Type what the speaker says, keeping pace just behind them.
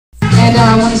And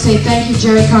I want to say thank you,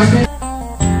 Jerry Carpenter.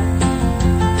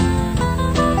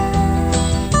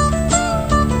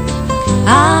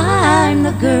 I'm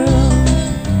the girl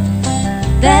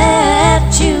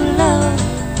that you love.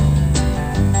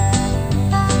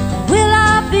 Will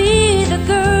I be the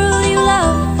girl you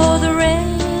love for the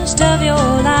rest of your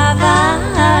life?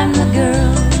 I'm the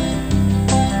girl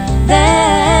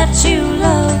that you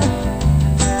love.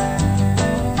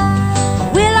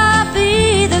 Will I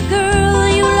be the girl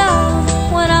you love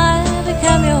when I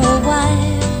become your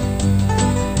wife?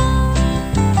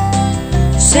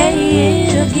 Say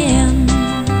it again.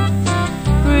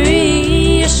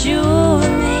 Reassure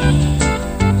me.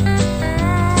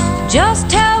 Just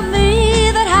tell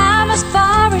me that I'm as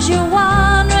far as your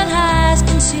wandering eyes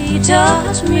can see.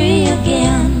 Touch me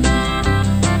again.